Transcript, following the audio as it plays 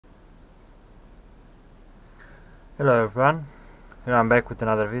Hello everyone, here I'm back with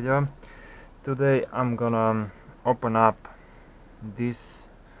another video. Today I'm gonna open up this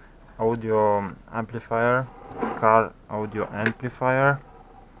audio amplifier, car audio amplifier.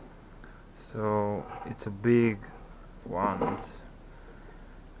 So it's a big one, it's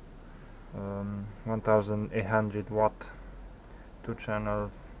 1800 watt, 2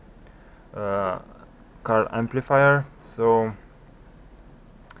 channels car amplifier. So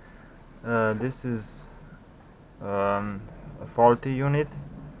this is a faulty unit.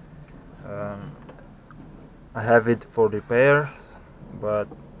 I have it for repairs, but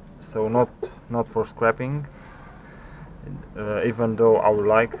so not for scrapping, even though I would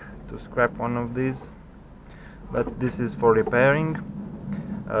like to scrap one of these, but this is for repairing.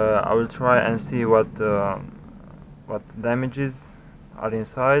 I will try and see what damages are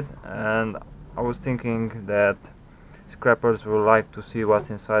inside, and I was thinking that scrappers will like to see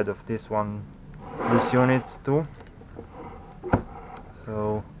what's inside of this units too.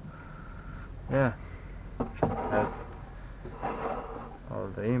 So yeah, has all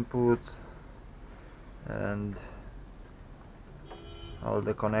the inputs and all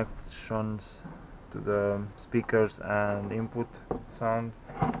the connections to the speakers and input sound.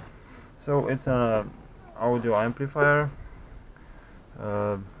 So it's an audio amplifier,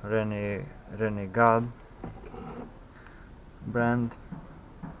 Renegade brand,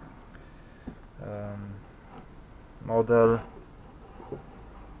 model,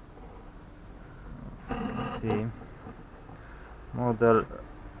 see, model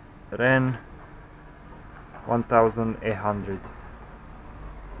REN 1800.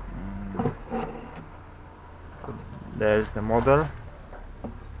 So there's the model.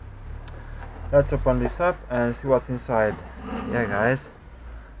 Let's open this up and see what's inside. Yeah guys,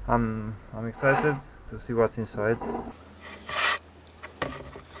 I'm excited to see what's inside.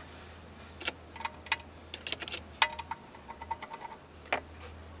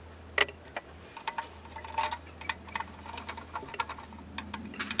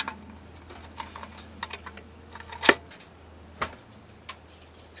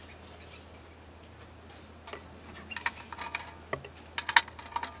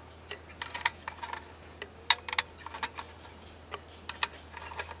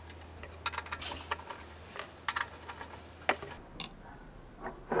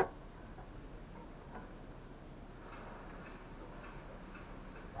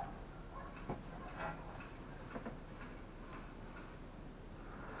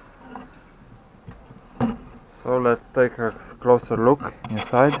 So let's take a closer look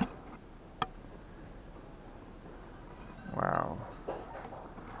inside. Wow.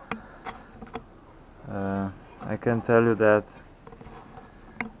 I can tell you that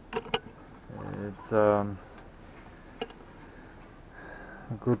it's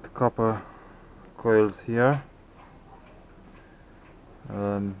good copper coils here.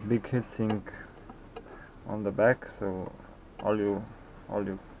 Big heatsink on the back, so all you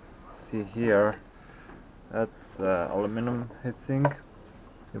see here, that's aluminum heatsink,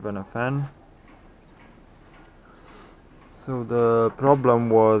 even a fan. So the problem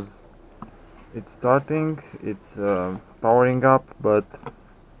was it's starting, it's powering up, but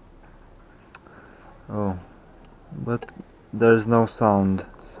there's no sound,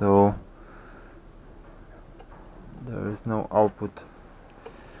 so there is no output.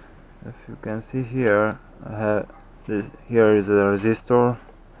 If you can see here, I have this. Here is a resistor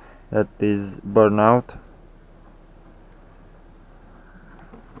that is burned out,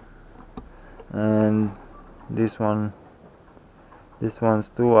 and these ones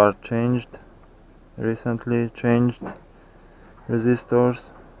too are changed, recently changed resistors.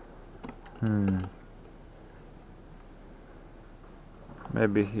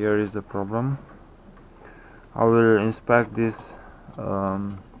 Maybe here is the problem. I will inspect this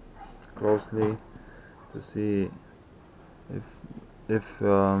closely to see if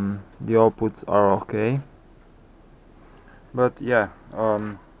the outputs are okay. But yeah,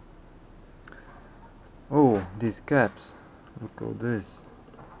 oh, these caps, look at this,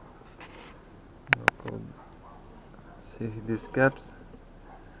 see these caps,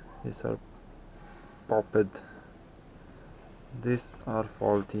 these are popped, these are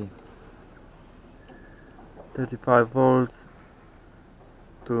faulty. 35 volts,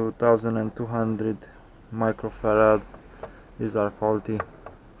 2200 microfarads, these are faulty.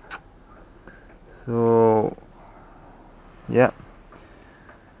 So yeah,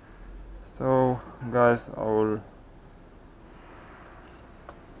 so guys,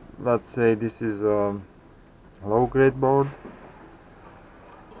 let's say this is a low grade board.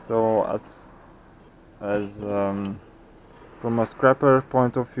 So from a scrapper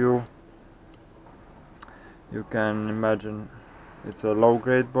point of view, You can imagine it's a low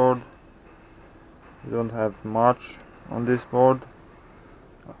grade board. You don't have much on this board.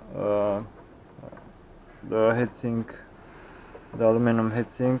 The heatsink, the aluminum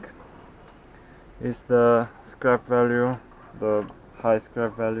heatsink, is the scrap value, the high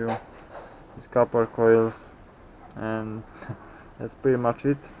scrap value. These copper coils, and that's pretty much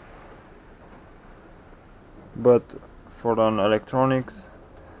it. But for an electronics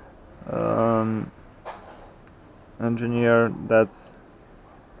engineer, that's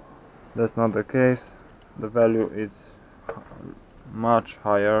not the case. The value is much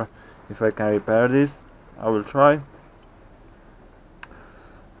higher. If I can repair this, I will try.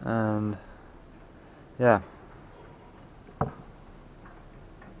 And yeah,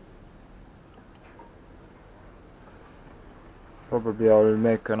 probably I will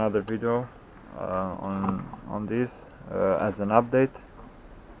make another video on this as an update.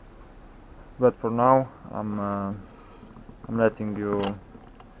 But for now, I'm letting you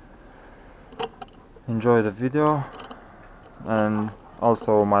enjoy the video, and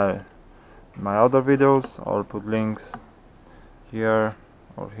also my other videos. I'll put links here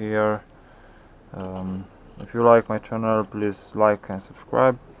or here. If you like my channel, please like and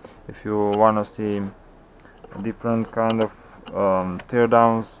subscribe. If you wanna see a different kind of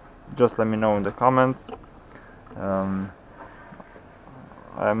teardowns, just let me know in the comments.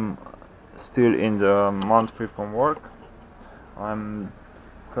 I'm still in the month free from work. I'm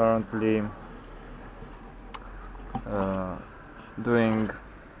currently doing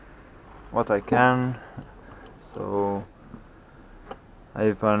what I can, so I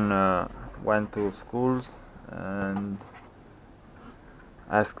even went to schools and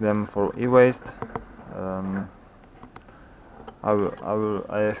asked them for e-waste.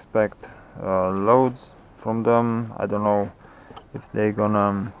 I expect loads from them. I don't know if they're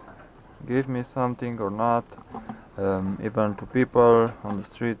gonna give me something or not. Even to people on the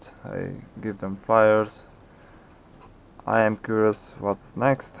street, I give them flyers. I am curious what's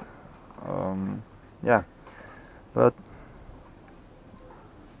next. Yeah, but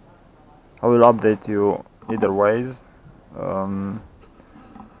I will update you either ways.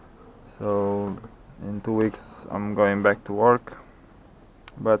 So in 2 weeks I'm going back to work.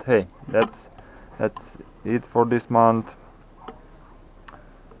 But hey, that's it for this month.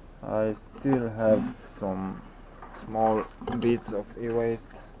 I still have some small bits of e-waste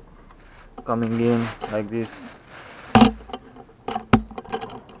coming in, like this.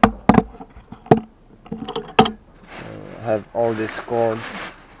 I have all these cords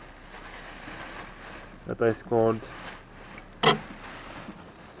that I scored.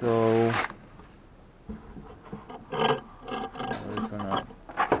 So there's a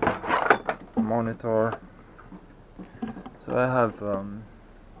monitor. So I have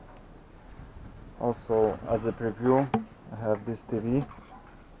also, as a preview, I have this TV.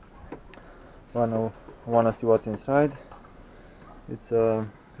 Wanna see what's inside? It's a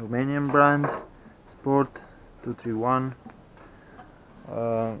Romanian brand, Sport 231.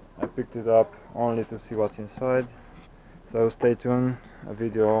 I picked it up only to see what's inside, so stay tuned. A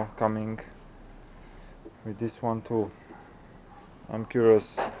video coming with this one too. I'm curious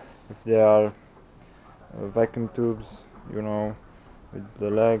if there are vacuum tubes, you know, with the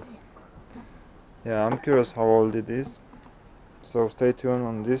legs. Yeah, I'm curious how old it is, so stay tuned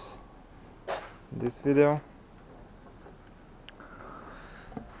on this video.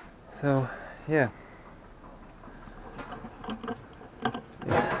 So yeah,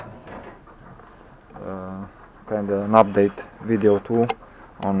 kind of an update video too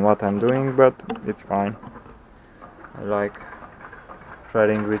on what I'm doing, but it's fine. I like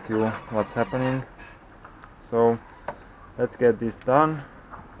sharing with you what's happening. So let's get this done,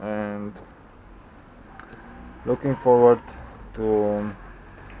 and looking forward to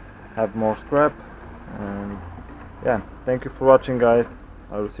have more scrap. And yeah, thank you for watching, guys.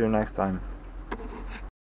 I will see you next time.